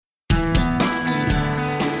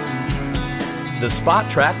The Spot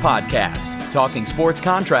Track Podcast, talking sports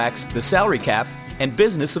contracts, the salary cap, and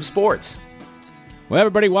business of sports. Well,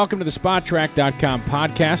 everybody, welcome to the SpotTrack.com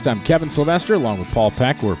podcast. I'm Kevin Sylvester, along with Paul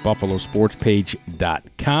Peck. We're at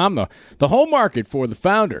BuffaloSportsPage.com, the home market for the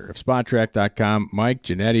founder of SpotTrack.com, Mike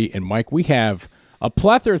Giannetti. And, Mike, we have a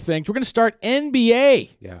plethora of things. We're going to start NBA.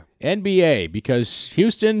 Yeah. NBA, because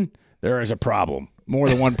Houston, there is a problem. More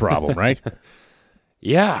than one problem, right?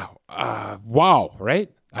 Yeah. Wow, right?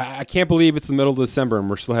 I can't believe it's the middle of December and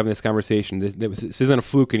we're still having this conversation. This isn't a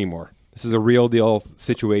fluke anymore. This is a real deal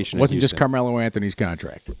situation. Wasn't just Carmelo Anthony's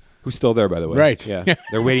contract. Who's still there, by the way. Right. Yeah.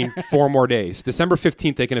 They're waiting 4 more days. December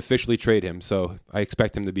 15th, they can officially trade him, so I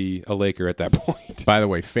expect him to be a Laker at that point. By the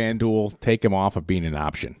way, FanDuel, take him off of being an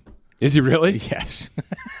option. Is he really? Yes.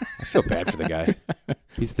 I feel bad for the guy.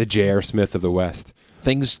 He's the J.R. Smith of the West.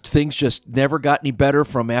 Things just never got any better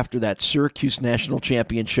from after that Syracuse National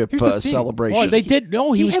Championship celebration. Oh, they did.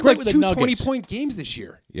 No, he was had great like with two the Nuggets. 20-point games this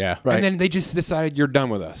year. Yeah. Right. And then they just decided, you're done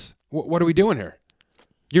with us. What are we doing here?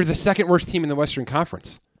 You're the second worst team in the Western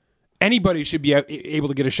Conference. Anybody should be able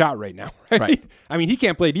to get a shot right now. Right? I mean, he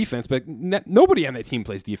can't play defense, but nobody on that team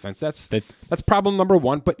plays defense. That's problem number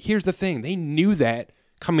one. But here's the thing. They knew that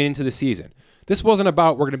coming into the season. This wasn't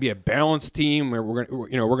about we're going to be a balanced team where we're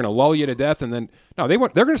going to lull you to death, and then they're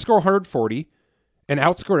going to score 140 and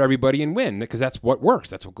outscore everybody and win, because that's what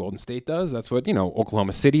works. That's what Golden State does. That's what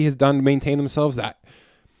Oklahoma City has done to maintain themselves.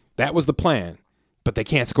 That was the plan, but they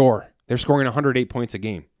can't score. They're scoring 108 points a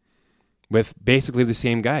game with basically the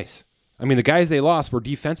same guys. I mean, the guys they lost were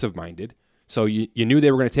defensive minded, so you knew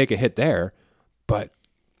they were going to take a hit there, but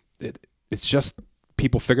it's just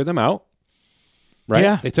people figured them out. Right?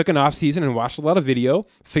 Yeah. They took an offseason and watched a lot of video,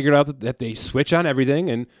 figured out that they switch on everything,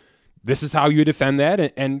 and this is how you defend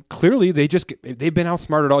that. And clearly, they've been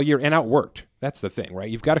outsmarted all year and outworked. That's the thing, right?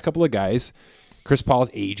 You've got a couple of guys. Chris Paul is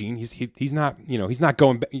aging. He's not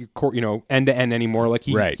going end to end anymore like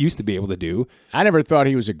he used to be able to do. I never thought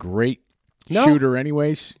he was a great shooter,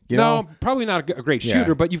 anyways. No, probably not a great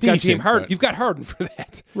shooter. But you've got James Harden. You've got Harden for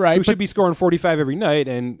that, right? Who should be scoring 45 every night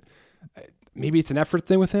and. Maybe it's an effort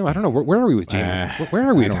thing with him. I don't know. Where are we with James? Where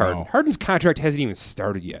are we with Harden? Harden's contract hasn't even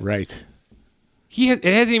started yet. Right. It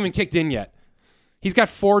hasn't even kicked in yet. He's got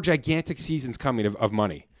 4 gigantic seasons coming of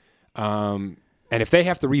money. And if they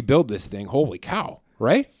have to rebuild this thing, holy cow,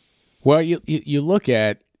 right? Well, you look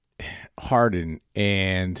at Harden,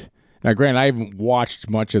 and now, granted, I haven't watched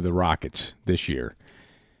much of the Rockets this year.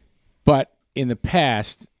 But in the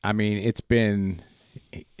past, I mean, it's been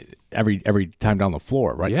every time down the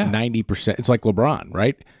floor, right? Yeah. 90%. It's like LeBron,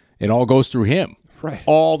 right? It all goes through him, right?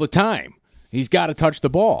 All the time. He's got to touch the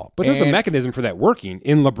ball. But there's a mechanism for that working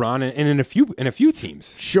in LeBron and in a few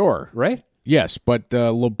teams. Sure, right? Yes, but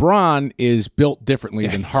LeBron is built differently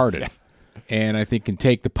than Harden, and I think can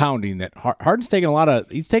take the pounding that Harden's taking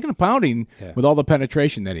He's taking a pounding with all the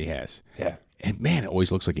penetration that he has. Yeah. And, man, it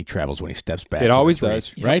always looks like he travels when he steps back. It always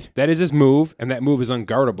does. Right? That is his move, and that move is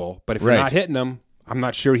unguardable. But if you're not hitting him, I'm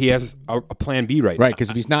not sure he has a plan B now. Right,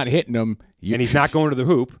 because if he's not hitting him... and he's not going to the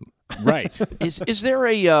hoop... Right. Is there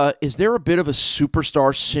a bit of a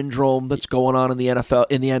superstar syndrome that's going on in the NFL,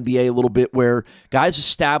 in the NBA a little bit, where guys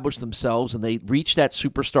establish themselves and they reach that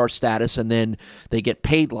superstar status and then they get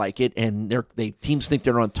paid like it, and teams think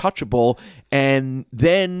they're untouchable, and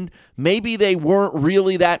then maybe they weren't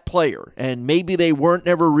really that player, and maybe they weren't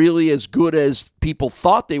never really as good as people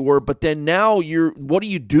thought they were, but then now what do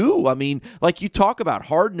you do? I mean, like you talk about,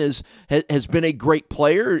 Harden has been a great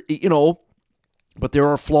player, but there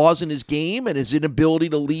are flaws in his game, and his inability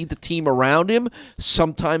to lead the team around him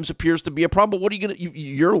sometimes appears to be a problem. But what are you going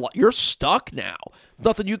to? You're stuck now. There's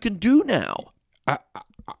nothing you can do now.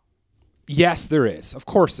 Yes, there is. Of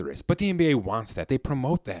course there is. But the NBA wants that. They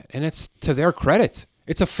promote that, and it's to their credit.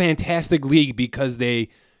 It's a fantastic league because they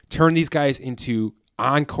turn these guys into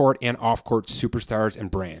on-court and off-court superstars and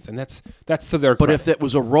brands, and that's to their credit. But if that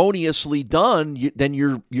was erroneously done, then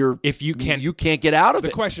you can't get out of it.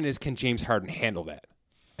 The question is, can James Harden handle that?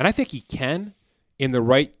 And I think he can in the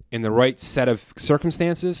right set of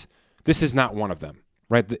circumstances. This is not one of them,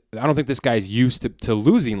 right? I don't think this guy's used to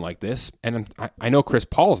losing like this, and I know Chris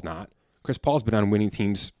Paul's not. Chris Paul's been on winning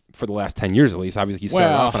teams for the last 10 years at least. Obviously, he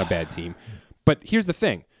started off on a bad team. But here's the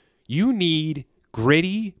thing. You need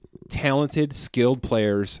gritty, talented, skilled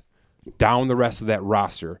players down the rest of that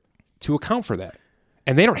roster to account for that.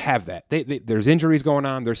 And they don't have that. There's injuries going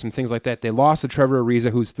on. There's some things like that. They lost to Trevor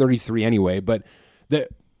Ariza, who's 33 anyway, but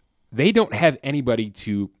they don't have anybody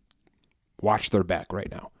to watch their back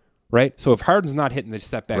right now, right? So if Harden's not hitting the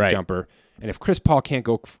step-back jumper, and if Chris Paul can't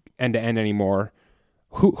go end-to-end anymore,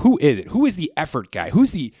 who is it? Who is the effort guy?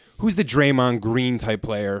 Who's the Draymond Green type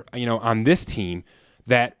player, on this team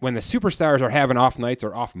that when the superstars are having off nights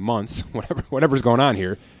or off months, whatever's going on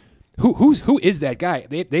here, who is that guy?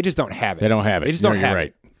 They just don't have it. They don't have it. They just don't have right.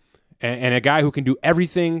 it. And a guy who can do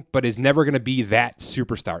everything but is never going to be that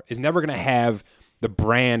superstar, is never going to have the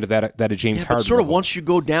brand that a James Harden. Sort of once you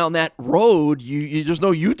go down that road, you there's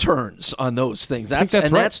no U-turns on those things. That's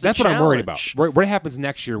right. That's what I'm worried about. What happens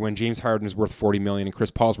next year when James Harden is worth $40 million and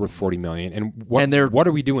Chris Paul's worth $40 million, and what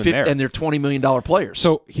are we doing there? And they're $20 million players.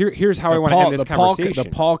 So here's how I want to end this conversation. The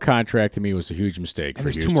Paul contract to me was a huge mistake. And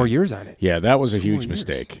there's 2 more years on it. Yeah, that was a huge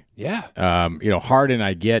mistake. Yeah. Harden,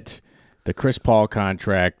 I get. The Chris Paul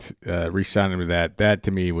contract, re-signing with that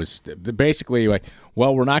to me was basically like,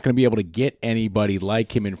 well, we're not going to be able to get anybody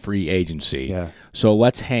like him in free agency, so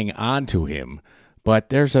let's hang on to him. But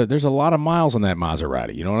there's a lot of miles on that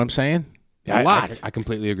Maserati. You know what I'm saying? Yeah, a lot. I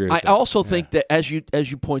completely agree with that. I also think that as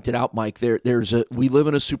you pointed out, Mike, we live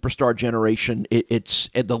in a superstar generation. It's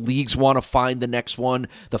the leagues want to find the next one.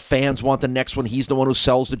 The fans want the next one. He's the one who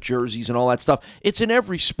sells the jerseys and all that stuff. It's in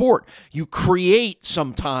every sport. You create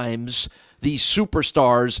sometimes these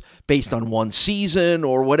superstars based on one season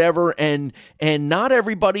or whatever, and not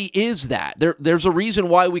everybody is that. There's a reason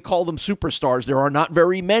why we call them superstars. There are not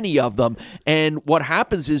very many of them, and what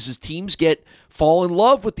happens is teams fall in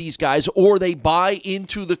love with these guys, or they buy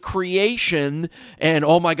into the creation, and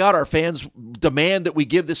oh my God, our fans demand that we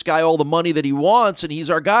give this guy all the money that he wants, and he's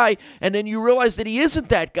our guy, and then you realize that he isn't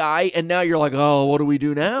that guy, and now you're like, oh, what do we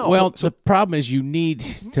do now? Well, the problem is you need,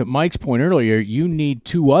 to Mike's point earlier, you need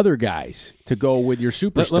 2 other guys to go with your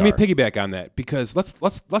superstar. Let me piggyback on that, because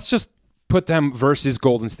let's just put them versus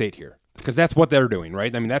Golden State here, because that's what they're doing,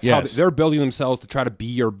 right? I mean, that's how they're building themselves to try to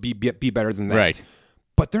be better than that. Right.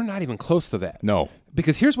 But they're not even close to that. No.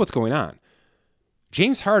 Because here's what's going on.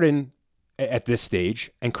 James Harden at this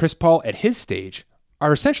stage and Chris Paul at his stage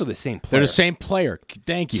are essentially the same player. They're the same player.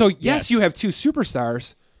 Thank you. So, yes, you have 2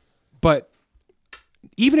 superstars, but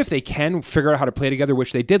even if they can figure out how to play together,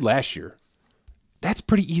 which they did last year, that's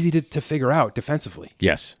pretty easy to figure out defensively.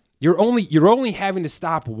 Yes. You're only having to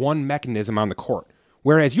stop one mechanism on the court.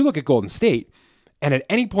 Whereas you look at Golden State, and at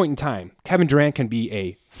any point in time, Kevin Durant can be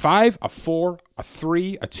a 5, a 4, a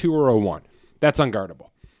 3, a 2, or a 1. That's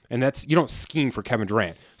unguardable. And you don't scheme for Kevin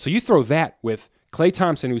Durant. So you throw that with Klay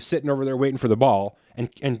Thompson, who's sitting over there waiting for the ball,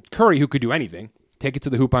 and Curry, who could do anything, take it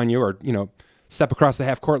to the hoop on you, or step across the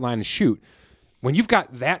half court line and shoot. When you've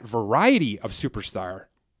got that variety of superstar,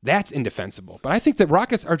 that's indefensible. But I think the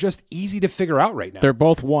Rockets are just easy to figure out right now. They're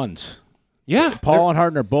both 1s. Yeah. Paul and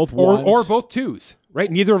Harden are both 1s. Or both 2s. Right,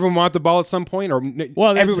 neither of them want the ball at some point, or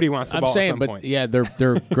everybody wants the ball at some point. Yeah,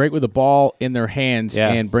 they're great with the ball in their hands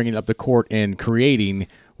and bringing it up the court and creating.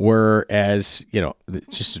 Whereas,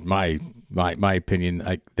 just my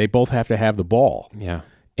opinion, they both have to have the ball. Yeah,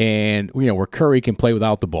 and where Curry can play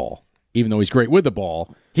without the ball, even though he's great with the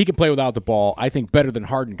ball, he can play without the ball. I think better than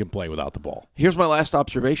Harden can play without the ball. Here's my last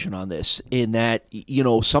observation on this: in that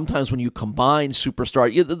sometimes when you combine superstar,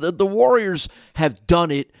 the Warriors have done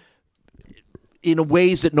it in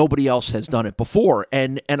ways that nobody else has done it before.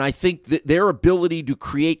 And I think that their ability to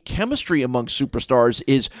create chemistry among superstars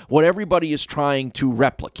is what everybody is trying to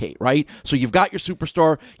replicate, right? So you've got your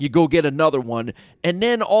superstar, you go get another one, and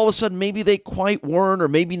then all of a sudden maybe they quite weren't, or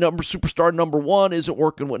maybe superstar number 1 isn't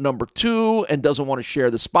working with number 2 and doesn't want to share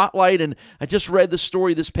the spotlight. And I just read this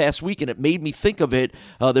story this past week, and it made me think of it.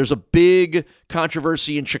 There's a big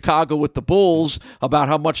controversy in Chicago with the Bulls about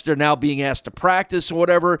how much they're now being asked to practice and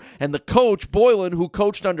whatever, and the coach, Boylan, who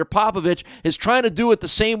coached under Popovich, is trying to do it the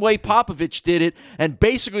same way Popovich did it, and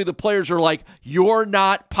basically the players are like, you're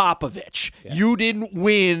not Popovich. Yeah. You didn't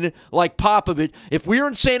win like Popovich. If we're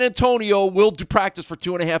in San Antonio, we'll do practice for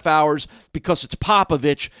 2.5 hours because it's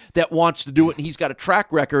Popovich that wants to do it, and he's got a track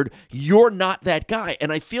record. You're not that guy.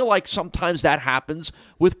 And I feel like sometimes that happens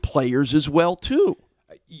with players as well, too.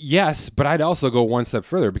 Yes, but I'd also go one step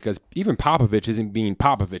further, because even Popovich isn't being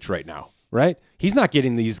Popovich right now, right? He's not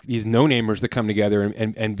getting these no-namers to come together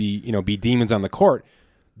and be demons on the court.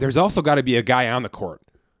 There's also got to be a guy on the court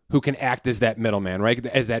who can act as that middleman, right?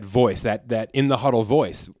 As that voice, that in-the-huddle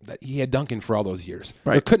voice. That he had Duncan for all those years.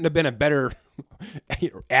 Right. There couldn't have been a better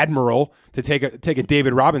admiral, to take a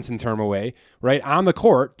David Robinson term away, right, on the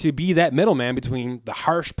court to be that middleman between the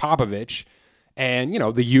harsh Popovich and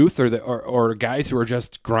the youth or guys who are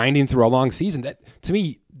just grinding through a long season. That, to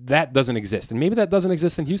me, that doesn't exist. And maybe that doesn't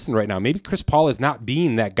exist in Houston right now. Maybe Chris Paul is not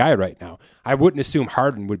being that guy right now. I wouldn't assume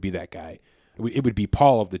Harden would be that guy. It would be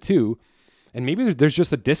Paul of the 2. And maybe there's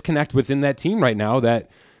just a disconnect within that team right now that,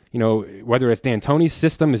 whether it's D'Antoni's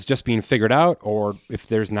system is just being figured out or if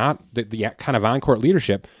there's not the kind of on-court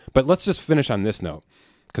leadership. But let's just finish on this note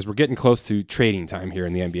because we're getting close to trading time here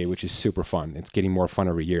in the NBA, which is super fun. It's getting more fun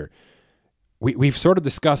every year. We've sort of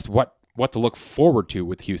discussed what to look forward to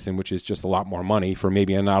with Houston, which is just a lot more money for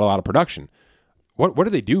maybe not a lot of production. What do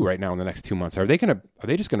they do right now in the next 2 months? Are they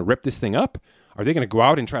just going to rip this thing up? Are they going to go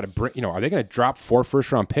out and try to bring, are they going to drop 4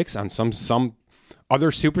 first-round picks on some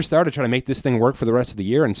other superstar to try to make this thing work for the rest of the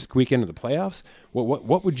year and squeak into the playoffs?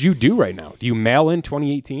 What would you do right now? Do you mail in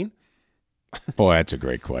 2018? Boy, that's a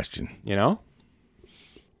great question.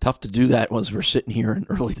 Tough to do that once we're sitting here in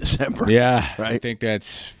early December. Yeah, right. I think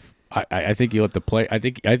that's. I think you let the play. I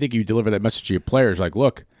think you deliver that message to your players. Like,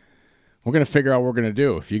 look, we're going to figure out what we're going to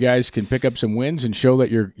do. If you guys can pick up some wins and show that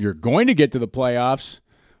you're going to get to the playoffs,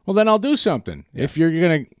 well, then I'll do something. Yeah. If you're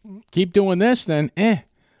going to keep doing this, then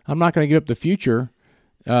I'm not going to give up the future.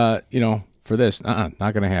 For this, not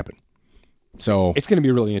going to happen. So it's going to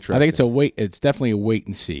be really interesting. I think it's definitely a wait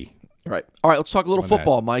and see. All right. Let's talk a little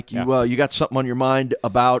football, Mike. You got something on your mind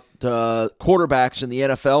about quarterbacks in the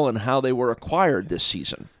NFL and how they were acquired this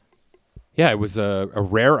season. Yeah, it was a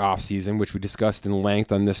rare offseason, which we discussed in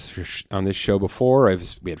length on this show before.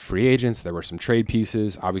 We had free agents. There were some trade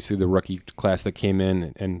pieces. Obviously, the rookie class that came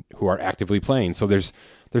in and who are actively playing. So there's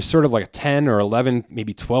sort of like a 10 or 11,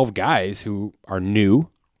 maybe 12 guys who are new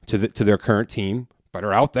to their current team, but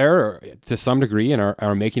are out there to some degree and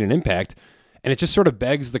are making an impact. And it just sort of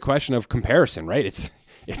begs the question of comparison, right?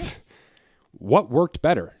 It's what worked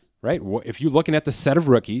better, right? If you're looking at the set of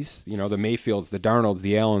rookies, the Mayfields, the Darnolds,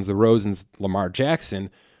 the Allens, the Rosens, Lamar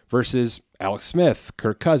Jackson versus Alex Smith,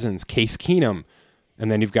 Kirk Cousins, Case Keenum,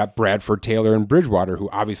 and then you've got Bradford, Taylor, and Bridgewater, who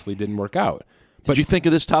obviously didn't work out. Did you think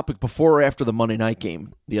of this topic before or after the Monday night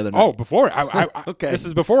game the other night? Oh, before. Okay. This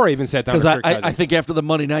is before I even sat down with Kirk Cousins. I think after the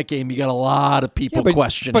Monday night game, you got a lot of people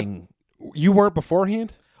questioning. But you weren't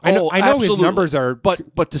beforehand? I know absolutely. His numbers are,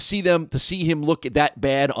 but to see him look that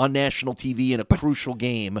bad on national TV in a crucial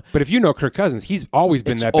game. But if you know Kirk Cousins, he's always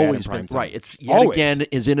been that bad in prime time. Right. It's yet again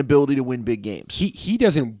his inability to win big games. He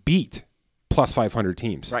doesn't beat plus 500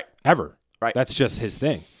 teams, right? Ever, right? That's just his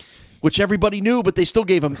thing. Which everybody knew, but they still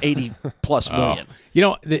gave him 80+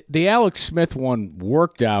 million. The Alex Smith one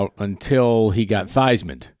worked out until he got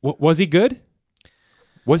Theismann. Was he good?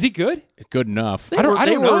 Was he good? Good enough. I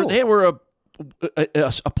don't know. They were a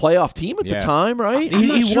playoff team at the time, right?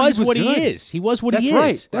 He was what he is. He was what he is.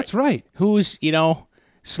 Right. That's right. Who's,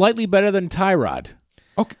 slightly better than Tyrod.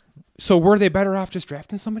 Okay. So were they better off just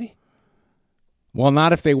drafting somebody? Well,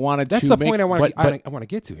 not if they wanted to. That's the point I want to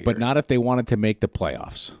get to here. But not if they wanted to make the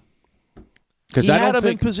playoffs. He had him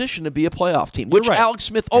in position to be a playoff team, which Alex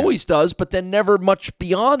Smith always does, but then never much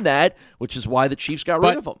beyond that, which is why the Chiefs got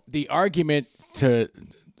rid of him. The argument to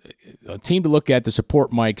a team to look at to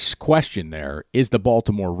support Mike's question there is the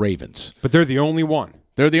Baltimore Ravens. But they're the only one.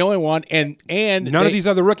 They're the only one, and none of these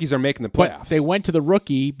other rookies are making the playoffs. But they went to the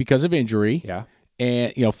rookie because of injury. Yeah.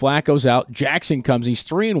 And Flacco's out. Jackson comes. He's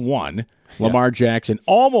 3-1. Lamar Jackson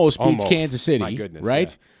almost beats Kansas City. My goodness, right?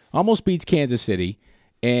 Yeah. Almost beats Kansas City,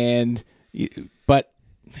 but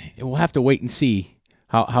we'll have to wait and see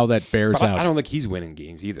how that bears out. I don't think he's winning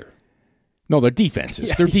games either. No, their defense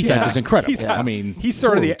is. Their defense is incredible. He's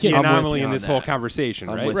sort of the anomaly in this whole conversation,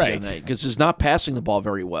 right? Right. Because he's not passing the ball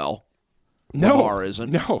very well. No, Lamar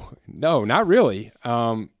isn't. No, not really.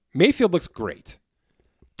 Mayfield looks great.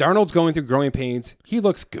 Darnold's going through growing pains. He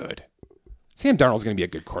looks good. Sam Darnold's going to be a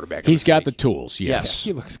good quarterback. He's got the tools, yes.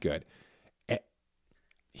 He looks good.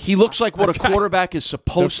 He looks like what a quarterback is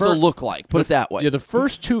supposed to look like. Put it that way. Yeah, the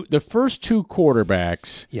first two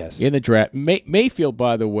quarterbacks in the draft. Mayfield,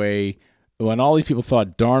 by the way, when all these people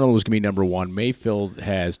thought Darnold was going to be number one, Mayfield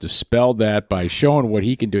has dispelled that by showing what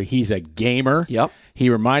he can do. He's a gamer. Yep. He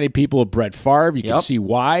reminded people of Brett Favre. You can see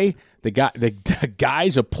why. The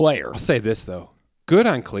guy's a player. I'll say this, though. Good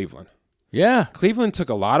on Cleveland. Yeah. Cleveland took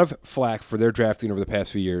a lot of flack for their drafting over the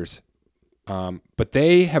past few years, but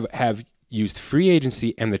they have used free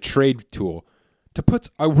agency and the trade tool to put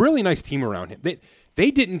a really nice team around him. They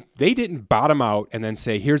didn't bottom out and then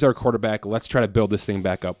say, here's our quarterback, let's try to build this thing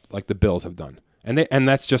back up like the Bills have done. And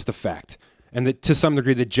that's just a fact. And to some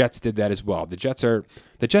degree, the Jets did that as well. The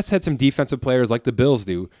Jets had some defensive players like the Bills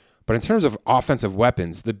do, but in terms of offensive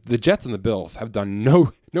weapons, the Jets and the Bills have done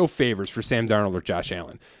no favors for Sam Darnold or Josh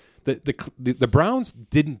Allen. The Browns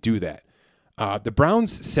didn't do that. The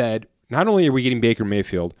Browns said, not only are we getting Baker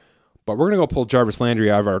Mayfield, but we're going to go pull Jarvis Landry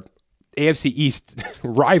out of our AFC East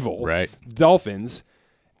rival, right. Dolphins,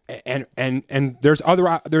 And there's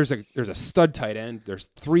a stud tight end. There's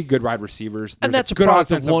 3 good wide receivers. And that's a good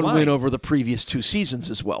product of offensive one line. win over the previous 2 seasons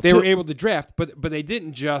as well. They were able to draft, but they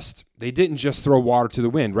didn't just throw water to the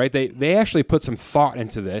wind, right? They actually put some thought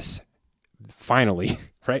into this. Finally,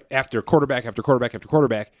 right after quarterback after quarterback after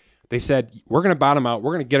quarterback, they said we're going to bottom out.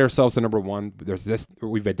 We're going to get ourselves to number 1. There's this.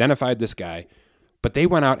 We've identified this guy, but they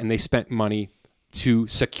went out and they spent money to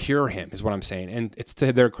secure him, is what I'm saying, and it's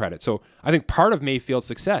to their credit. So I think part of Mayfield's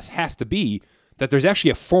success has to be that there's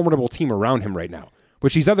actually a formidable team around him right now,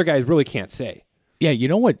 which these other guys really can't say. Yeah, you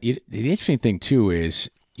know what? The interesting thing, too, is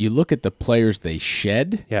you look at the players they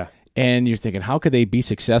shed, and you're thinking, how could they be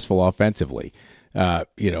successful offensively?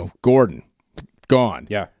 Gordon, gone.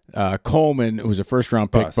 Yeah. Coleman, who was a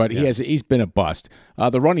first-round pick, but he's been a bust.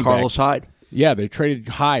 The running Carlos back, Hyde. Yeah, they traded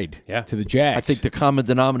Hyde to the Jags. I think the common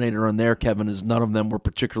denominator on there, Kevin, is none of them were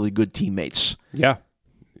particularly good teammates. Yeah.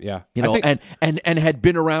 And had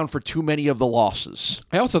been around for too many of the losses.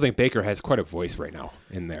 I also think Baker has quite a voice right now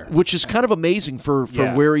in there, which is kind of amazing for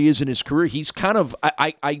where he is in his career. He's kind of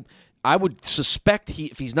I would suspect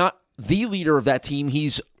if he's not the leader of that team,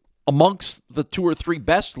 he's amongst the 2 or 3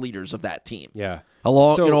 best leaders of that team. Yeah.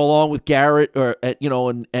 Along with Garrett or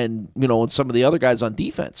and some of the other guys on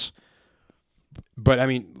defense. But I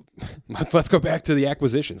mean, let's go back to the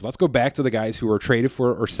acquisitions. Let's go back to the guys who were traded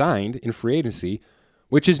for or signed in free agency,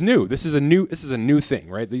 which is new. This is a new thing,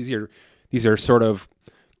 right? These are sort of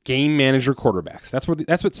game manager quarterbacks.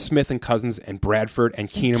 That's what Smith and Cousins and Bradford and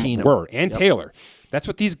Keenum were, and Taylor. That's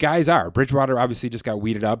what these guys are. Bridgewater obviously just got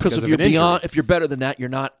weeded out because of an injury. If you're better than that, you're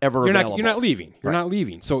not ever available. You're not leaving. You're not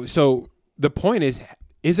leaving. So the point is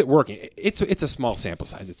it working? It's a small sample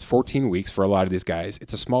size. It's 14 weeks for a lot of these guys.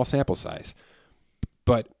 It's a small sample size.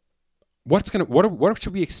 But what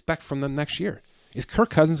should we expect from them next year? Is Kirk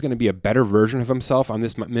Cousins going to be a better version of himself on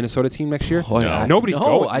this Minnesota team next year? No. Nobody's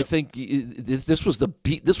going. I think this was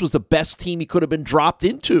the best team he could have been dropped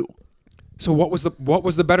into. So what was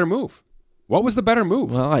the better move? What was the better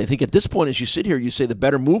move? Well, I think at this point, as you sit here, you say the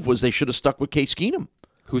better move was they should have stuck with Case Keenum,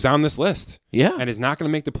 who's on this list, and is not going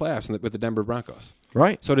to make the playoffs with the Denver Broncos.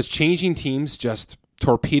 Right. So does changing teams just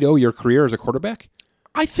torpedo your career as a quarterback?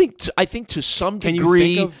 I think to some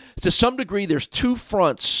degree, there's 2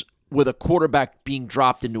 fronts with a quarterback being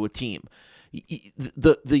dropped into a team.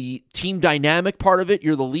 The team dynamic part of it,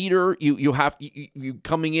 you're the leader. You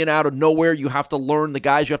coming in out of nowhere. You have to learn the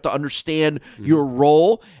guys. You have to understand your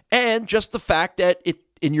role, and just the fact that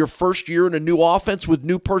in your first year in a new offense with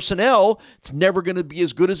new personnel, it's never going to be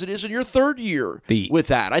as good as it is in your third year with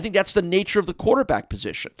that. I think that's the nature of the quarterback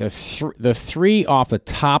position. The 3 off the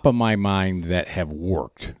top of my mind that have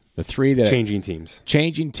worked, the 3 that changing teams,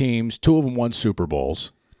 2 of them won Super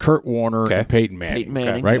Bowls. Kurt Warner and Peyton Manning.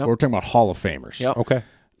 Right? Yep. We're talking about Hall of Famers. Yep. Okay.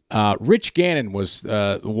 Rich Gannon was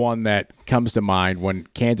the one that comes to mind when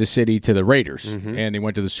Kansas City to the Raiders, and they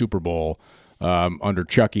went to the Super Bowl under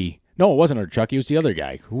Chucky. No, it wasn't under Chucky. It was the other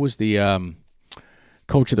guy. Who was the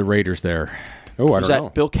coach of the Raiders there? Oh, I don't know. Was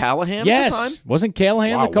that Bill Callahan yes. at the time? Wasn't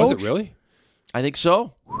Callahan the coach? Was it really? I think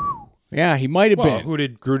so. Yeah, he might have been. Who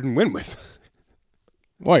did Gruden win with?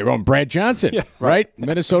 Well, you're on Brad Johnson, right?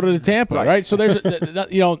 Minnesota to Tampa, right? So there's,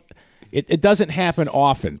 it doesn't happen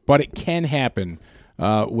often, but it can happen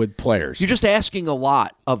with players. You're just asking a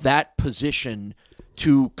lot of that position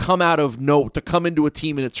to come into a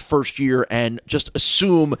team in its first year and just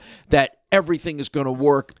assume that everything is going to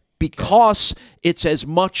work because it's as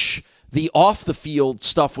much the off the field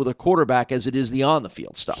stuff with a quarterback as it is the on the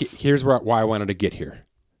field stuff. Here's why I wanted to get here,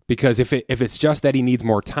 because if it's just that he needs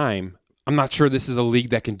more time, I'm not sure this is a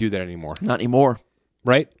league that can do that anymore. Not anymore.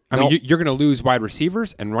 Right? I mean, you're going to lose wide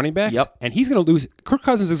receivers and running backs, and he's going to lose – Kirk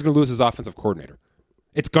Cousins is going to lose his offensive coordinator.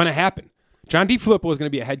 It's going to happen. John DeFilippo is going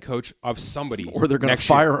to be a head coach of somebody. Or they're going to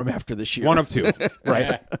fire him after this year. One of 2,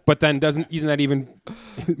 right? But then isn't that even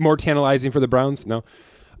more tantalizing for the Browns? No.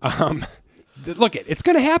 Look, it's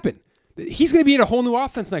going to happen. He's going to be in a whole new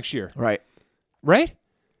offense next year. Right?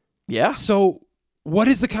 Yeah. So – What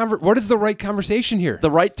is the right conversation here?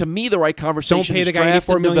 The right conversation Don't pay is the guy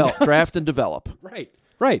 $84 million. Draft and develop.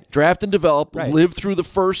 Right. Draft and develop. Right. Live through the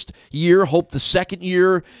first year. Hope the second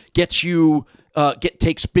year gets you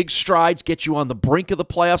takes big strides, gets you on the brink of the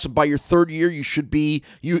playoffs, and by your third year you should be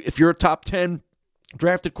if you're a top 10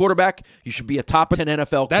 drafted quarterback, you should be a top 10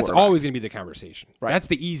 NFL That's quarterback. always going to be the conversation. Right. That's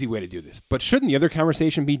the easy way to do this. But shouldn't the other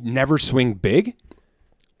conversation be never swing big?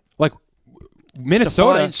 Like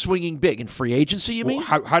Minnesota Define swinging big in free agency, you mean?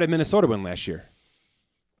 How did Minnesota win last year?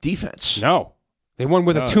 Defense. No. They won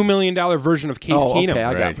with a $2 million version of Case Keenum. Okay,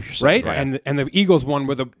 I got what you're saying. Right? And the Eagles won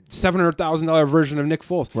with a $700,000 version of Nick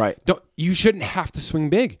Foles. Right. You shouldn't have to swing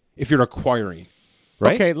big if you're acquiring.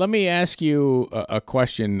 right? Okay, let me ask you a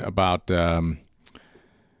question about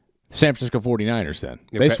San Francisco 49ers then.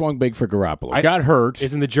 Okay. They swung big for Garoppolo. Got hurt.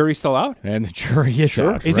 Isn't the jury still out? And the jury is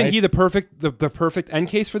out. Isn't right? he the perfect end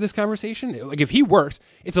case for this conversation? Like, if he works,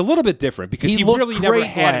 it's a little bit different because he looked really great never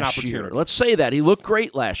had an last opportunity. year. Let's say that. He looked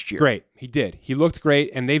great last year. Great. He did. He looked great,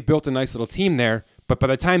 and they've built a nice little team there. But by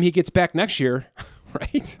the time he gets back next year, right?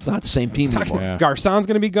 It's not the same team anymore. Yeah. Garcon's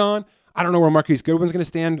going to be gone. I don't know where Marquise Goodwin's going to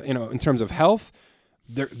stand, in terms of health.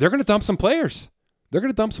 They're going to dump some players. They're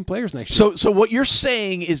going to dump some players next year. So what you're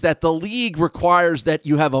saying is that the league requires that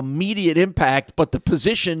you have immediate impact, but the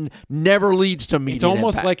position never leads to immediate impact. It's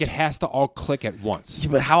almost like it has to all click at once.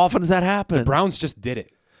 Yeah, but how often does that happen? The Browns just did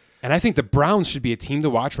it. And I think the Browns should be a team to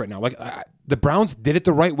watch right now. Like, the Browns did it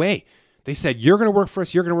the right way. They said, you're going to work for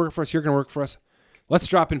us, you're going to work for us, you're going to work for us. Let's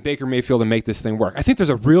drop in Baker Mayfield and make this thing work. I think there's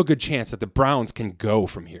a real good chance that the Browns can go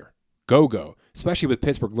from here. Go. Especially with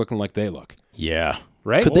Pittsburgh looking like they look. Yeah.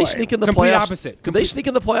 Right? Could they sneak in the Complete playoffs? opposite. Could they sneak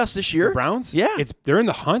in the playoffs this year? The Browns? Yeah. They're in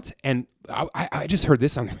the hunt, and I just heard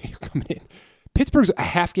this on the radio coming in. Pittsburgh's a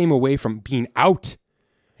half game away from being out.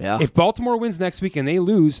 Yeah. If Baltimore wins next week and they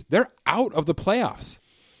lose, they're out of the playoffs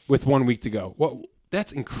with 1 week to go. Well,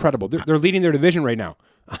 that's incredible. They're leading their division right now.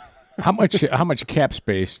 How much cap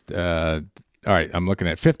space? All right, I'm looking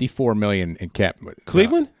at $54 million in cap.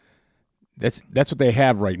 Cleveland? That's what they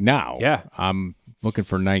have right now. Yeah. I'm looking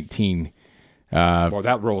for 19. Well,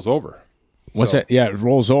 that rolls over. What's that? Yeah, it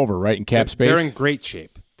rolls over, right, in cap space. They're in great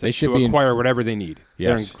shape They should to be acquire whatever they need. Yes.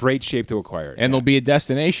 They're in great shape to acquire it. And there'll be a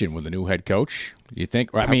destination with a new head coach. You think?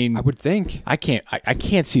 I mean, I would think. I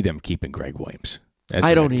can't see them keeping Greg Williams.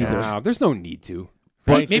 I don't either. No, there's no need to.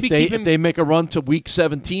 But Maybe if they make a run to week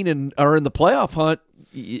 17 and are in the playoff hunt,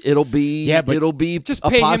 it'll be just a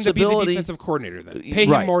pay him to be the possibility. defensive coordinator. Then pay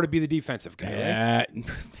Right. him more to be the defensive guy. Right?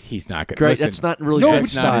 He's not going. Great, that's not really Nobody, good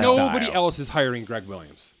style. nobody else is hiring Greg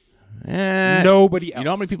Williams. Nobody else. You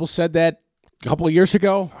know how many people said that a couple of years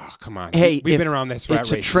ago? Oh, come on. Hey, we've been around this rat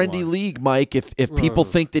it's a race trendy too long. league, Mike. If people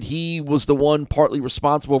think that he was the one partly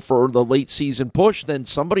responsible for the late season push, then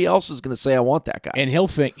somebody else is going to say, "I want that guy." And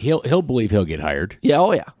he'll believe he'll get hired. Yeah,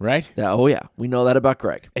 oh yeah, Right? yeah, oh yeah. We know that about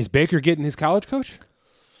Greg. Is Baker getting his college coach?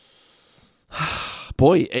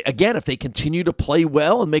 Boy, again, if they continue to play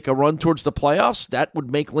well and make a run towards the playoffs, that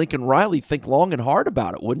would make Lincoln Riley think long and hard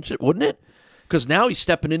about it, wouldn't it? Because now he's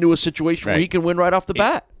stepping into a situation where he can win right off the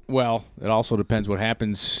bat. Well, it also depends what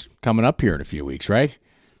happens coming up here in a few weeks, right?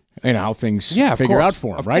 And how things of figure out course,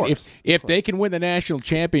 for him, of right? course, If they can win the national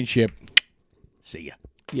championship, see ya.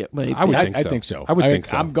 Yeah, maybe. I would I think so. think so. I would think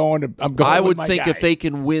so. I'm going. I with would my think guy. if they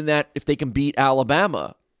can win that, if they can beat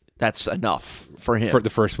Alabama, that's enough for him. For the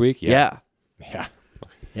first week? yeah.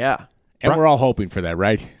 Yeah. And we're all hoping for that,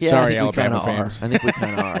 right? Yeah, Sorry, I think we Alabama kinda fans. are. I think we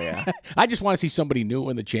kind of are, yeah. I just want to see somebody new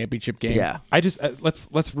in the championship game. Yeah. I just let's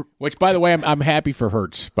Which, by the way, I'm happy for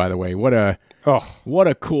Hurts. By the way, what a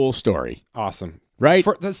cool story, awesome. right?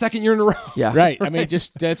 For the second year in a row. Yeah. Right. I mean,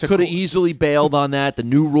 just that's a Could have cool, easily bailed on that. The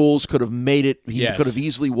new rules could have made it. He Yes. could have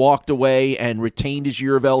easily walked away and retained his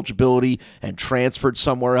year of eligibility and transferred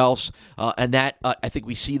somewhere else. And that I think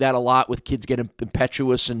we see that a lot with kids getting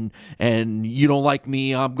impetuous and you don't like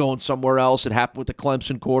me, I'm going somewhere else. It happened with the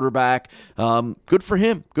Clemson quarterback. Good for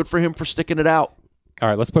him. Good for him for sticking it out. All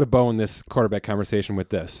right, let's put a bow in this quarterback conversation with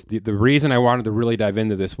this. The reason I wanted to really dive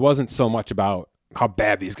into this wasn't so much about how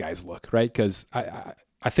bad these guys look, right? Because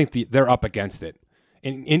I think they're up against it.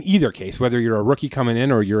 In either case, whether you're a rookie coming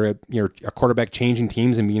in or you're a quarterback changing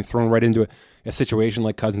teams and being thrown right into a situation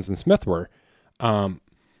like Cousins and Smith were,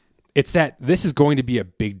 it's that this is going to be a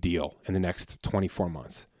big deal in the next 24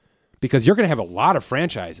 months. Because you're going to have a lot of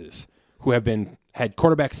franchises who have had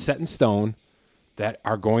quarterbacks set in stone that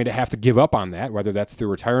are going to have to give up on that, whether that's through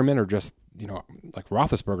retirement or just, like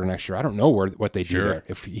Roethlisberger next year. I don't know what they do there.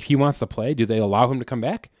 If he wants to play, do they allow him to come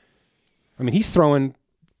back? I mean, he's throwing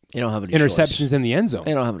interceptions choice. in the end zone.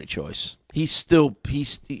 They don't have any choice. He's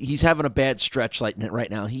having a bad stretch right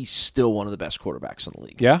now. He's still one of the best quarterbacks in the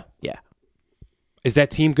league. Yeah? Yeah. Is that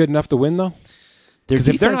team good enough to win, though? Because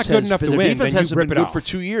if they're not good enough to win, their defense then you hasn't rip been it good off. for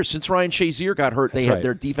 2 years. Since Ryan Shazier got hurt,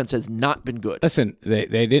 their defense has not been good. Listen,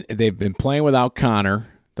 they've been playing without Connor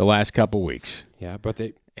the last couple weeks. Yeah, but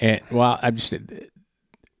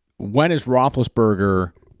when has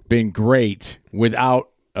Roethlisberger been great without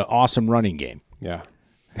an awesome running game? Yeah.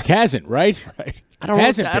 Hasn't, right? Right.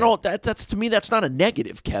 That's to me, that's not a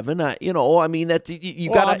negative, Kevin. I'm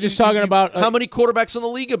just talking about how many quarterbacks in the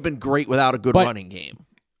league have been great without a good running game.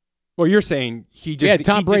 Well, you're saying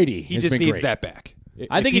Tom Brady he has just been needs great. that back.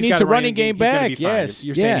 I think he If he's needs got a running game he's gonna back. be fine. Yes,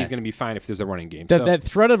 You're saying he's going to be fine if there's a running game. That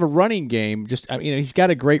threat of a running game, he's got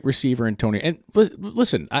a great receiver in Tony. And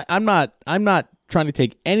listen, I'm not trying to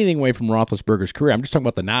take anything away from Roethlisberger's career. I'm just talking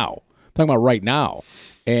about the now. I'm talking about right now.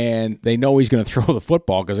 And they know he's going to throw the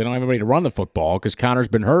football because they don't have anybody to run the football because Connor's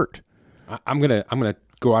been hurt. I'm gonna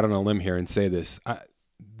go out on a limb here and say this.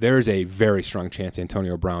 There's a very strong chance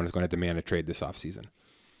Antonio Brown is going to demand a trade this offseason.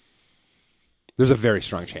 There's a very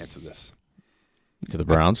strong chance of this. To the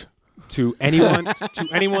Browns? To anyone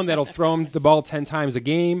that'll throw him the ball 10 times a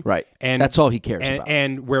game. Right. And that's all he cares about.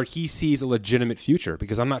 And where he sees a legitimate future,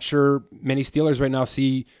 because I'm not sure many Steelers right now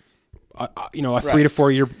see a 3 to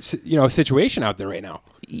 4 year situation out there right now.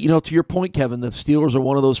 To your point, Kevin, the Steelers are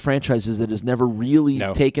one of those franchises that has never really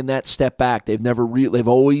taken that step back. They've never they've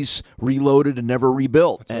always reloaded and never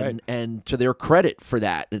rebuilt. That's right. And to their credit for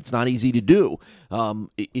that, it's not easy to do.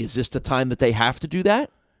 Is this the time that they have to do that?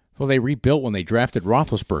 Well, they rebuilt when they drafted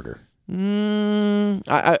Roethlisberger.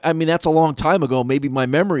 I mean, that's a long time ago. Maybe my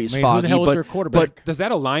memory is foggy. Who the hell was their quarterback? But does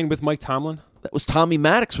that align with Mike Tomlin? that was Tommy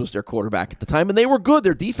Maddox was their quarterback at the time, and they were good.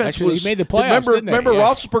 Their defense Actually, was. he made the playoffs, Remember,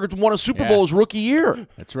 Roethlisberger won a Super Bowl his rookie year.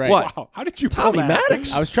 That's right. What? Wow. How did you Tommy pull that?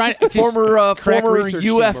 Maddox? I was trying former research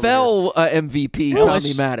team UFL MVP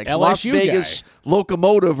Tommy Maddox, LSU Las Vegas guy.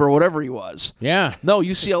 Locomotive or whatever he was. Yeah. No,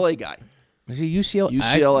 UCLA guy. Was he UCLA?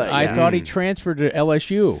 UCLA, I yeah. thought he transferred to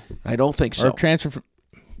LSU. I don't think so. Or transferred from...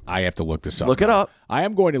 I have to look this up. Look it up. I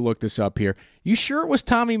am going to look this up here. You sure it was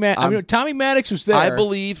Tommy Maddox? I mean, Tommy Maddox was there. I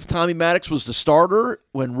believe Tommy Maddox was the starter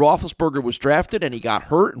when Roethlisberger was drafted, and he got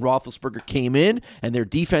hurt, and Roethlisberger came in, and their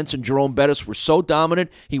defense and Jerome Bettis were so dominant,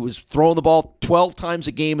 he was throwing the ball 12 times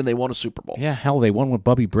a game, and they won a Super Bowl. Yeah, hell, they won with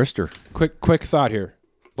Bubby Brister. Quick thought here.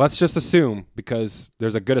 Let's just assume, because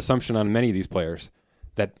there's a good assumption on many of these players,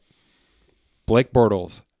 that Blake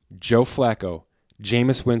Bortles, Joe Flacco,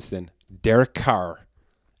 Jameis Winston, Derek Carr,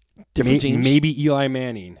 Different teams? maybe Eli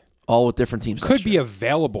Manning, all with different teams. could be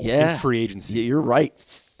available in free agency. Yeah, you're right.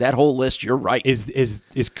 That whole list, you're right.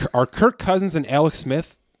 Are Kirk Cousins and Alex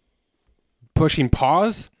Smith pushing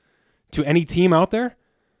pause to any team out there?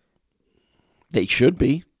 They should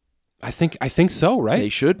be. I think so, right? They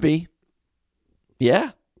should be.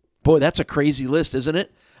 Yeah. Boy, that's a crazy list, isn't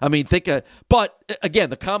it? I mean, but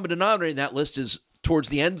again, the common denominator in that list is towards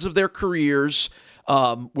the ends of their careers,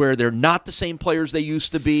 where they're not the same players they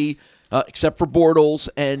used to be, except for Bortles.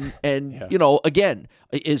 And again,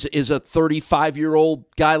 is a 35-year-old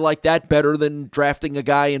guy like that better than drafting a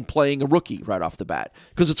guy and playing a rookie right off the bat?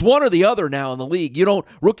 Because it's one or the other now in the league.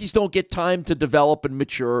 Rookies don't get time to develop and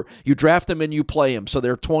mature. You draft them and you play them. So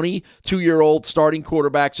they're 22-year-old starting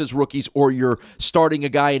quarterbacks as rookies, or you're starting a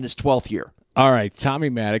guy in his 12th year. All right, Tommy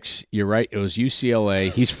Maddox, you're right. It was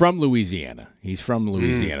UCLA. He's from Louisiana.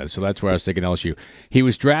 So that's where I was thinking LSU. He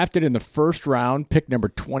was drafted in the first round, pick number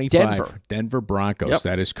 25. Denver Broncos. Yep.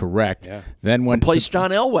 That is correct. Yeah. Then replaced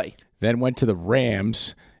John Elway. Then went to the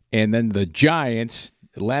Rams, and then the Giants,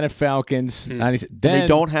 Atlanta Falcons. Then they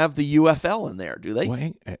don't have the UFL in there, do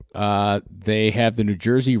they? They have the New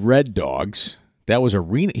Jersey Red Dogs. That was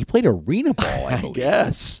arena. He played arena ball, I believe.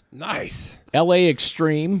 Yes. Nice. LA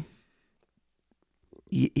Extreme.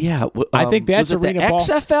 Yeah, I think that's was it arena the ball.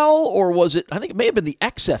 XFL, or was it? I think it may have been the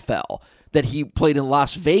XFL that he played in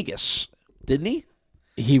Las Vegas, didn't he?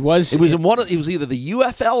 He was. It was in one. It was either the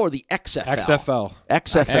UFL or the XFL.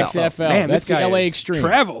 XFL. Man, that's this guy the LA is Extreme.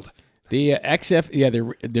 Traveled. The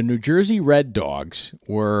the New Jersey Red Dogs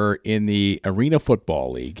were in the Arena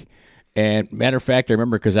Football League. And matter of fact, I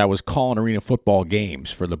remember because I was calling arena football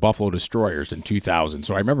games for the Buffalo Destroyers in 2000.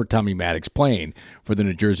 So I remember Tommy Maddox playing for the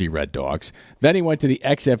New Jersey Red Dogs. Then he went to the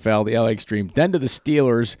XFL, the LA Extreme, then to the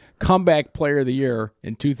Steelers, comeback player of the year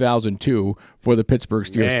in 2002 for the Pittsburgh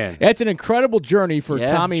Steelers. Man. It's an incredible journey for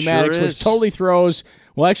Tommy Maddox, which totally throws...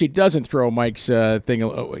 Well, actually, doesn't throw Mike's thing.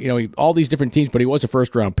 All these different teams, but he was a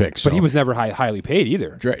first-round pick. So. But he was never highly paid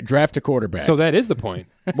either. Draft a quarterback. So that is the point.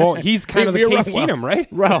 Well, he's kind of the Case Keenum,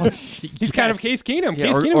 right? Well, he's kind of Case Keenum. Yeah,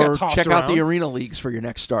 Case Keenum got tossed check around. out the arena leagues for your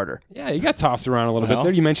next starter. Yeah, he got tossed around a little bit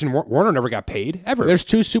there. You mentioned Warner never got paid, ever. There's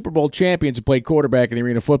two Super Bowl champions who played quarterback in the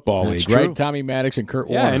Arena Football League, true. right? Tommy Maddox and Kurt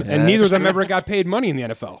Warner. And neither of them ever got paid money in the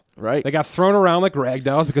NFL. Right. They got thrown around like rag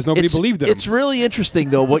dolls because nobody believed in them. It's really interesting,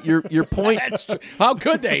 though, what your point... How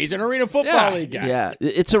could they? He's an Arena Football League guy. Yeah,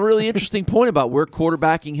 it's a really interesting point about where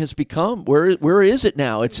quarterbacking has become. Where is it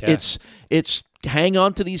now? It's hang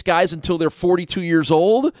on to these guys until they're 42 years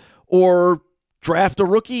old, or draft a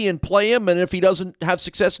rookie and play him, and if he doesn't have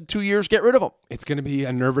success in 2 years, get rid of him. It's going to be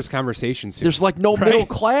a nervous conversation soon. There's no middle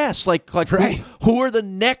class. Who are the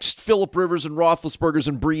next Phillip Rivers and Roethlisbergers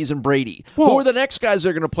and Breeze and Brady? Who are the next guys that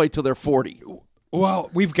are going to play till they're 40? Well,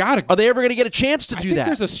 we've got to. Are they ever going to get a chance to do I think that?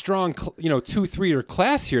 There's a strong, 2-3 year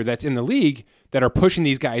class here that's in the league that are pushing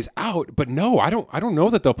these guys out. But no, I don't know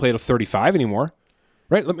that they'll play till 35 anymore.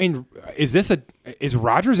 Right? I mean, is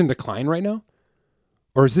Rodgers in decline right now?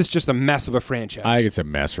 Or is this just a mess of a franchise? I think it's a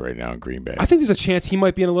mess right now in Green Bay. I think there's a chance he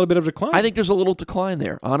might be in a little bit of decline. I think there's a little decline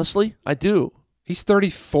there. Honestly, I do. He's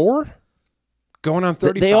 34? Going on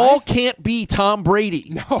 35? They all can't be Tom Brady.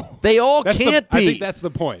 No. They all can't be. I think that's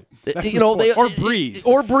the point. Or Breeze.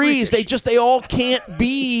 Or Breeze. They all can't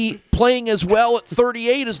be playing as well at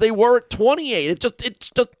 38 as they were at 28. It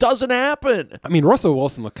just doesn't happen. I mean, Russell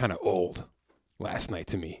Wilson looked kind of old last night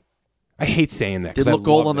to me. I hate saying that. Did look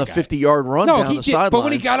old on the 50-yard run down the sidelines. But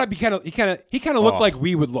when he got up, he kind of looked like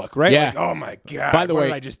we would look, right? Yeah. Like, oh my god! By the way, what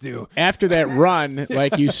did I just do? After that run,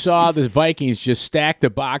 like you saw the Vikings just stack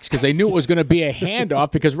the box because they knew it was going to be a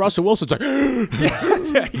handoff because Russell Wilson's like,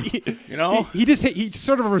 he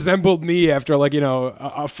sort of resembled me after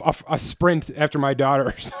a sprint after my daughter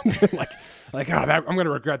or something I'm going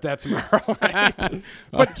to regret that tomorrow. Right?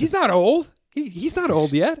 But he's not old. He's not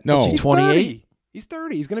old yet. No, he's 28. He's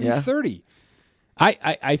 30. He's going to be 30.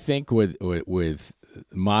 I think with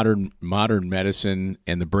modern medicine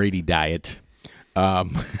and the Brady diet, no,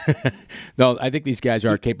 I think these guys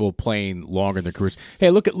are capable of playing longer in their careers. Hey,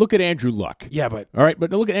 look at Andrew Luck. Yeah, but all right, but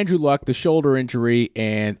look at Andrew Luck, the shoulder injury,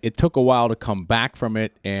 and it took a while to come back from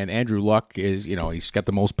it. And Andrew Luck is, he's got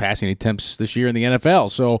the most passing attempts this year in the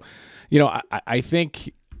NFL. So, I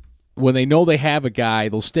think when they know they have a guy,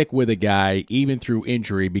 they'll stick with a guy even through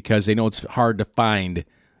injury because they know it's hard to find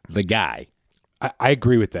the guy. I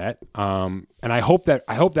agree with that, and I hope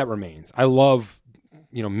that remains. I love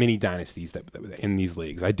mini dynasties that in these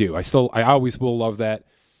leagues. I do. I always will love that.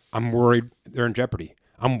 I'm worried they're in jeopardy.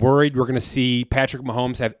 I'm worried we're going to see Patrick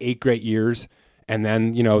Mahomes have 8 great years, and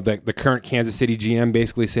then the current Kansas City GM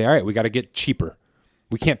basically say, all right, we got to get cheaper.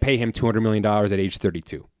 We can't pay him $200 million at age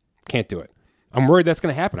 32. Can't do it. I'm worried that's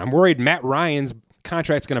going to happen. I'm worried Matt Ryan's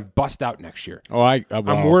contract's going to bust out next year.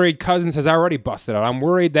 I'm worried Cousins has already busted out. I'm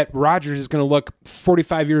worried that Rodgers is going to look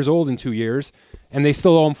 45 years old in 2 years, and they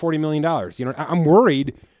still owe him $40 million. I'm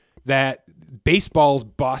worried that baseball's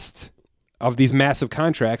bust of these massive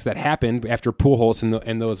contracts that happened after Pujols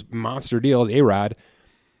and those monster deals, A-Rod,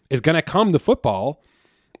 is going to come to football,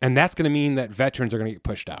 and that's going to mean that veterans are going to get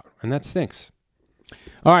pushed out, and that stinks.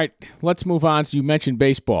 All right, let's move on. So you mentioned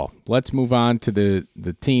baseball. Let's move on to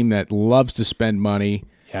the team that loves to spend money.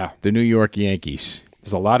 Yeah, the New York Yankees.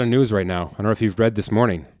 There's a lot of news right now. I don't know if you've read this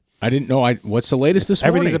morning. I didn't know. What's the latest this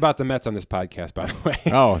morning? Everything's about the Mets on this podcast, by the way.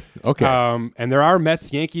 Oh, okay. And there are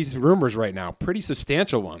Mets-Yankees rumors right now, pretty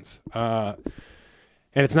substantial ones. And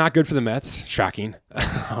it's not good for the Mets. Shocking.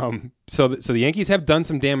 So the Yankees have done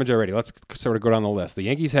some damage already. Let's sort of go down the list. The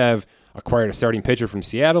Yankees have acquired a starting pitcher from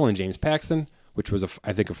Seattle and James Paxton, which was,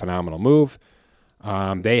 I think, a phenomenal move.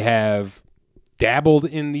 They have dabbled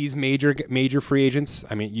in these major free agents.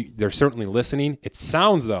 I mean, they're certainly listening. It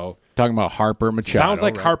sounds, though... Talking about Harper, Machado. Sounds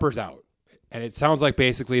like right? Harper's out. And it sounds like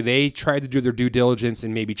basically they tried to do their due diligence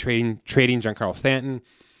and maybe trading Giancarlo Stanton,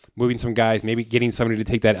 moving some guys, maybe getting somebody to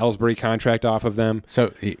take that Ellsbury contract off of them.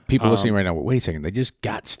 So people listening right now, wait a second, they just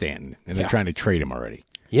got Stanton, and they're trying to trade him already.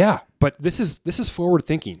 Yeah, but this is forward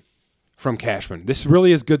thinking from Cashman. This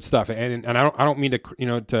really is good stuff, and I don't mean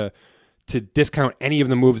to discount any of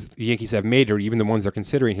the moves the Yankees have made or even the ones they're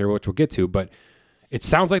considering here, which we'll get to. But it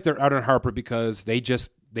sounds like they're out on Harper because they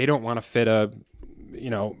don't want to fit they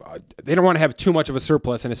don't want to have too much of a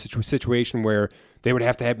surplus in a situation where they would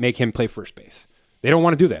have to make him play first base. They don't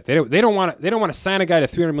want to do that. They don't want to sign a guy to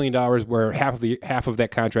 $300 million where half of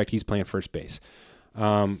that contract he's playing first base.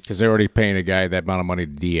 Because they're already paying a guy that amount of money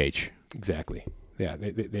to DH. Exactly. Yeah,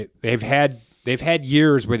 they've had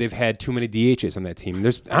years where they've had too many DHs on that team.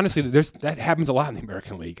 That happens a lot in the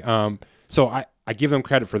American League. So I give them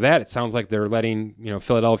credit for that. It sounds like they're letting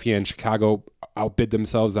Philadelphia and Chicago outbid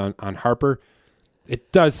themselves on Harper.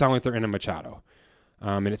 It does sound like they're in a Machado.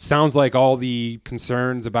 And it sounds like all the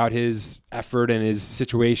concerns about his effort and his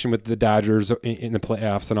situation with the Dodgers in the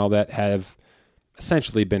playoffs and all that have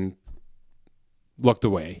essentially been looked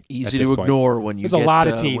away. Easy to ignore when you get a lot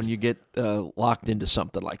of teams. When you get locked into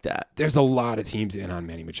something like that. There's a lot of teams in on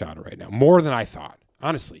Manny Machado right now, more than I thought,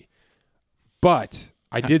 honestly. But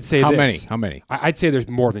I did say this. How many? I'd say there's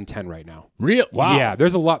more than 10 right now. Real? Wow. Yeah,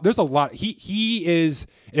 there's a lot. He is.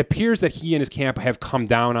 It appears that he and his camp have come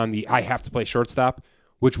down on the I have to play shortstop,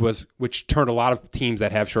 which turned a lot of teams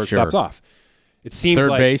that have shortstops off. It seems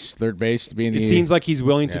third base being. It seems like he's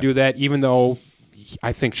willing to do that, even though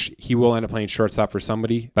I think he will end up playing shortstop for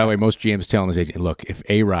somebody. By the way, most GMs telling his agent, look, if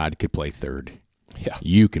A-Rod could play third,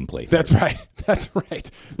 you can play third. That's right. That's right.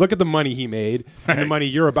 Look at the money he made and the money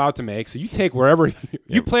you're about to make. So you take wherever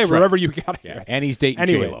you play wherever you got here. Yeah. And he's dating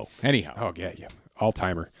J-Lo. Anyhow. Oh, yeah.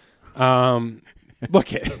 All-timer.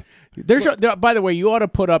 Look at By the way, you ought to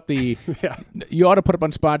put up on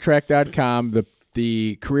SpotTrack.com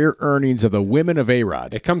the career earnings of the women of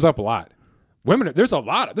A-Rod. It comes up a lot. Women, there's a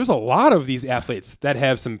lot of these athletes that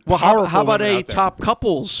have some powerful. How about women a out there. top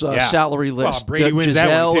couples salary list? Well, Brady wins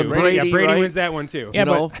that one too. Brady right? wins that one too. Yeah,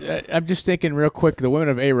 but I'm just thinking real quick. The women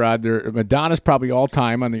of A-Rod, Madonna's probably all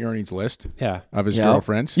time on the earnings list. Of his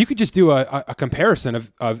girlfriends. You could just do a comparison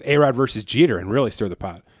of A-Rod versus Jeter and really stir the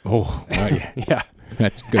pot. Oh, yeah.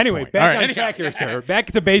 That's a good. Anyway, point. back on track here, sir.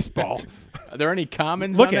 Back to baseball. Are there any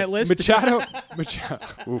commons Look on that list? Machado.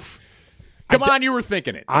 Oof. Come on, you were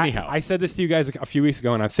thinking it. Anyhow. I said this to you guys a few weeks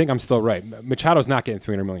ago, and I think I'm still right. Machado's not getting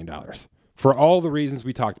 $300 million. For all the reasons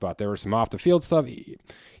we talked about. There was some off-the-field stuff.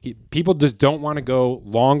 People just don't want to go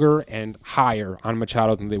longer and higher on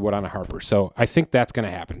Machado than they would on a Harper. So I think that's going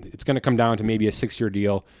to happen. It's going to come down to maybe a 6-year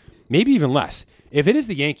deal, maybe even less. If it is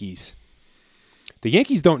the Yankees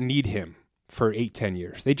don't need him for 8-10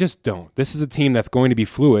 years. They just don't. This is a team that's going to be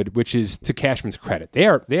fluid, which is to Cashman's credit. They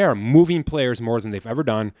are moving players more than they've ever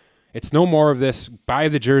done. It's no more of this buy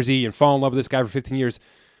the jersey and fall in love with this guy for 15 years.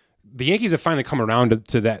 The Yankees have finally come around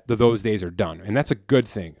to that. Those days are done, and that's a good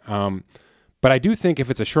thing. But I do think if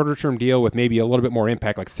it's a shorter term deal with maybe a little bit more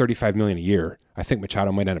impact, like $35 million a year, I think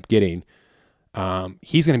Machado might end up getting.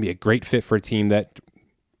 He's going to be a great fit for a team that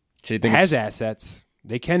has assets.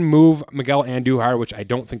 They can move Miguel Andujar, which I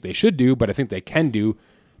don't think they should do, but I think they can do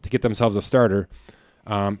to get themselves a starter.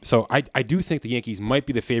 So I do think the Yankees might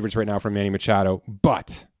be the favorites right now for Manny Machado,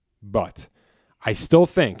 but I still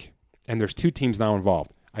think, and there's two teams now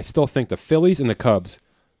involved, I still think the Phillies and the Cubs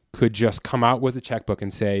could just come out with a checkbook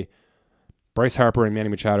and say, Bryce Harper and Manny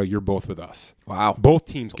Machado, you're both with us. Wow. Both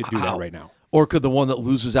teams could do that right now. Or could the one that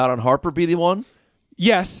loses out on Harper be the one?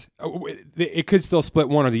 Yes, it could still split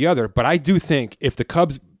one or the other, but I do think if the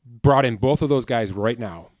Cubs brought in both of those guys right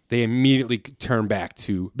now, they immediately turn back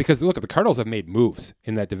to, because look, the Cardinals have made moves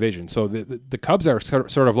in that division. So the Cubs are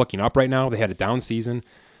sort of looking up right now. They had a down season.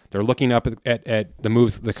 They're looking up at the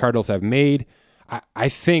moves the Cardinals have made. I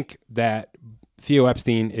think that Theo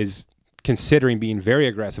Epstein is considering being very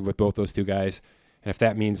aggressive with both those two guys, and if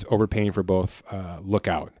that means overpaying for both, look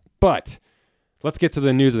out. But let's get to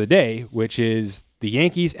the news of the day, which is the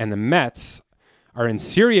Yankees and the Mets are in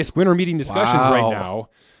serious winter meeting discussions right now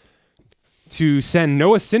to send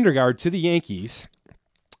Noah Syndergaard to the Yankees,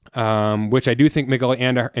 which I do think Miguel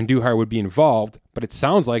Andujar would be involved, but it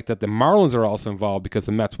sounds like that the Marlins are also involved because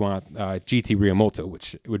the Mets want GT Realmuto,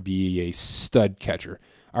 which would be a stud catcher,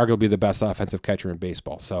 arguably the best offensive catcher in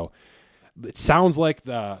baseball. So it sounds like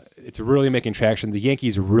it's really making traction. The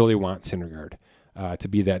Yankees really want Syndergaard to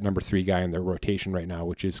be that number 3 guy in their rotation right now,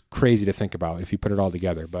 which is crazy to think about if you put it all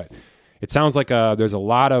together. But it sounds like there's a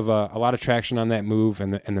lot of traction on that move,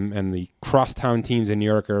 and the crosstown teams in New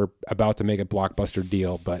York are about to make a blockbuster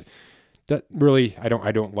deal. But that really, I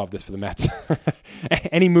don't love this for the Mets.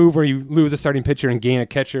 Any move where you lose a starting pitcher and gain a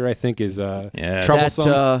catcher, I think, is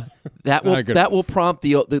troublesome. That will prompt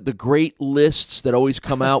the great lists that always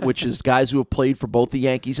come out, which is guys who have played for both the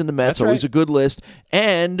Yankees and the Mets. That's always right. a good list,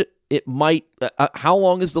 and it might. How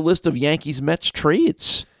long is the list of Yankees Mets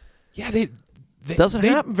trades? Yeah, doesn't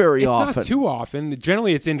happen very often. It's not too often.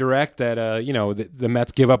 Generally, it's indirect that the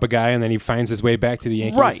Mets give up a guy and then he finds his way back to the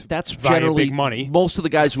Yankees. Right, that's generally big money. Most of the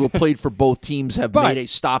guys who have played for both teams have made a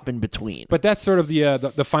stop in between. But that's sort of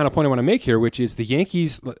the final point I want to make here, which is the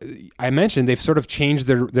Yankees. I mentioned they've sort of changed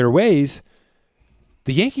their ways.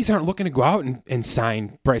 The Yankees aren't looking to go out and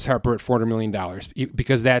sign Bryce Harper at $400 million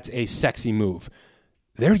because that's a sexy move.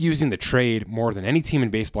 They're using the trade more than any team in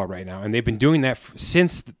baseball right now, and they've been doing that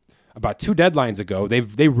since about 2 deadlines ago.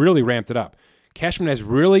 They really ramped it up. Cashman has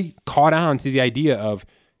really caught on to the idea of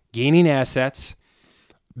gaining assets,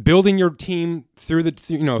 building your team through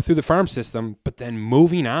the farm system, but then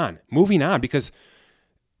moving on because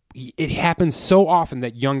it happens so often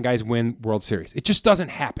that young guys win World Series. It just doesn't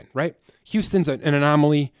happen, right? Houston's an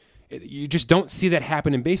anomaly. You just don't see that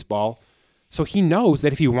happen in baseball. So he knows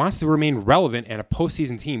that if he wants to remain relevant and a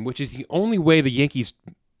postseason team, which is the only way the Yankees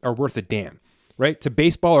are worth a damn, right, to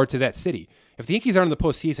baseball or to that city. If the Yankees aren't in the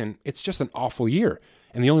postseason, it's just an awful year.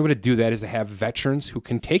 And the only way to do that is to have veterans who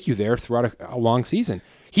can take you there throughout a long season.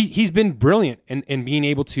 He's been brilliant in being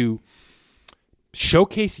able to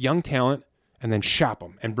showcase young talent and then shop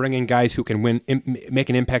them and bring in guys who can make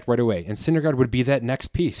an impact right away. And Syndergaard would be that next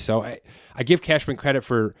piece. So I give Cashman credit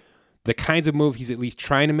for the kinds of move he's at least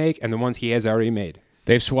trying to make and the ones he has already made.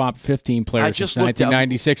 They've swapped 15 players since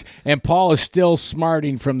 1996, and Paul is still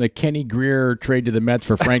smarting from the Kenny Greer trade to the Mets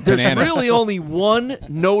for Frank Banana. There's really only one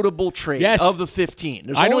notable trade of the 15.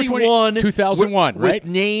 There's only one 2001, right?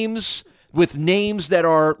 With names with names that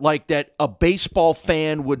are like that a baseball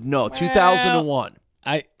fan would know. 2001.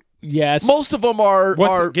 Yes. Most of them are.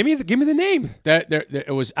 Give me the name.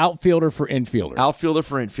 It was outfielder for infielder. Outfielder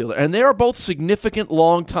for infielder, and they are both significant,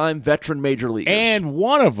 long-time veteran major leaguers. And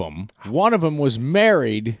one of them was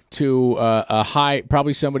married to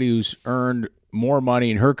probably somebody who's earned more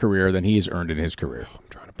money in her career than he has earned in his career. I'm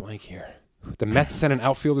drawing a blank here. The Mets sent an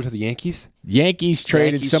outfielder to the Yankees. Yankees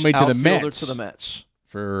traded somebody to the Mets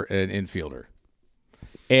for an infielder.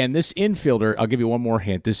 And this infielder, I'll give you one more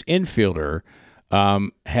hint. This infielder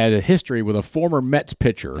had a history with a former Mets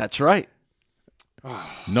pitcher. That's right.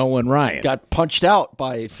 Nolan Ryan. Got punched out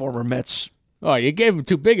by a former Mets. Oh, you gave him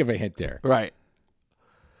too big of a hint there. Right.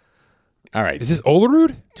 All right. Is this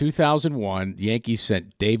Olerud? 2001, the Yankees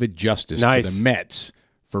sent David Justice to the Mets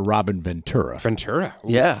for Robin Ventura. Ventura.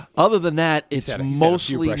 Ooh. Yeah. Other than that, it's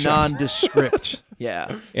mostly few nondescript.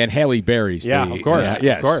 Yeah. And Halle Berry's. Of course.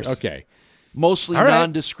 Yes. Of course. Okay. Mostly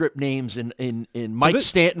nondescript names in Mike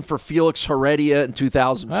Stanton for Felix Heredia in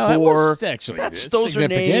 2004. Well, those are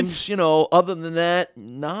names, other than that,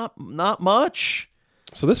 not much.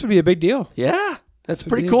 So this would be a big deal. Yeah. That's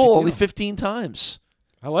pretty cool. Only 15 times.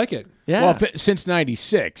 I like it. Yeah. Well, since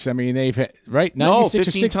 96. I mean, they've had, right? 96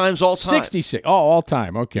 no, 15 times all time. 66. Oh, all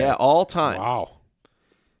time. Okay. Yeah, all time. Wow.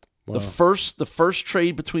 The first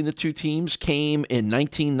trade between the two teams came in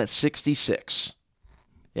 1966.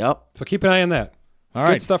 Yep. So keep an eye on that. All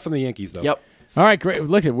right. Good stuff from the Yankees, though. Yep. All right, great.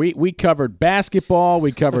 Look, we covered basketball,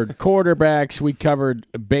 we covered quarterbacks, we covered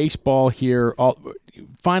baseball here.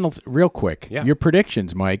 Real quick, your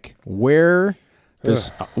predictions, Mike. Where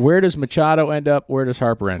does Machado end up? Where does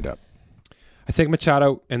Harper end up? I think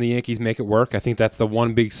Machado and the Yankees make it work. I think that's the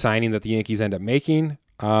one big signing that the Yankees end up making.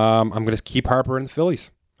 I'm going to keep Harper in the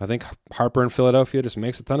Phillies. I think Harper in Philadelphia just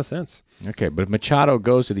makes a ton of sense. Okay, but if Machado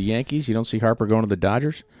goes to the Yankees, you don't see Harper going to the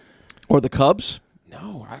Dodgers? Or the Cubs?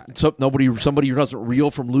 No. Somebody who doesn't reel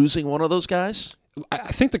from losing one of those guys?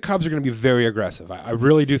 I think the Cubs are going to be very aggressive. I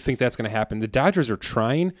really do think that's going to happen. The Dodgers are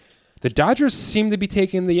trying. The Dodgers seem to be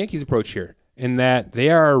taking the Yankees approach here in that they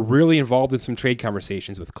are really involved in some trade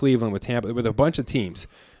conversations with Cleveland, with Tampa, with a bunch of teams,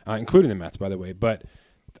 including the Mets, by the way. But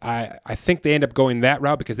I think they end up going that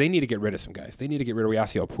route because they need to get rid of some guys. They need to get rid of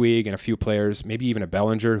Yasiel Puig and a few players, maybe even a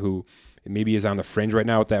Bellinger who maybe is on the fringe right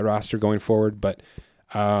now with that roster going forward. But,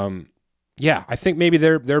 I think maybe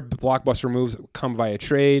their blockbuster moves come via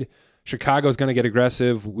trade. Chicago's going to get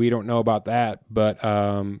aggressive. We don't know about that. But,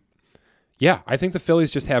 I think the Phillies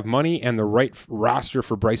just have money and the right roster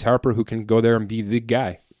for Bryce Harper who can go there and be the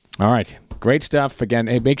guy. All right. Great stuff. Again,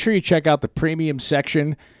 hey, make sure you check out the premium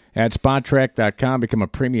section at SpotTrack.com. Become a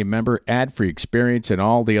premium member, ad-free experience, and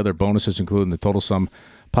all the other bonuses, including the Total Sum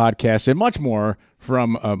podcast and much more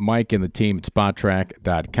from Mike and the team at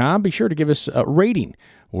SpotTrack.com. Be sure to give us a rating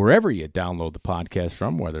wherever you download the podcast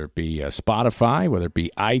from, whether it be Spotify, whether it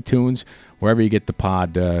be iTunes, wherever you get the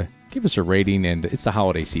pod. Give us a rating, and it's the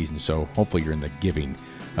holiday season, so hopefully you're in the giving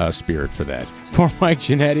spirit for that. For Mike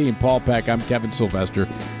Giannetti and Paul Peck, I'm Kevin Sylvester.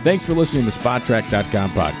 Thanks for listening to the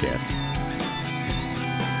SpotTrack.com podcast.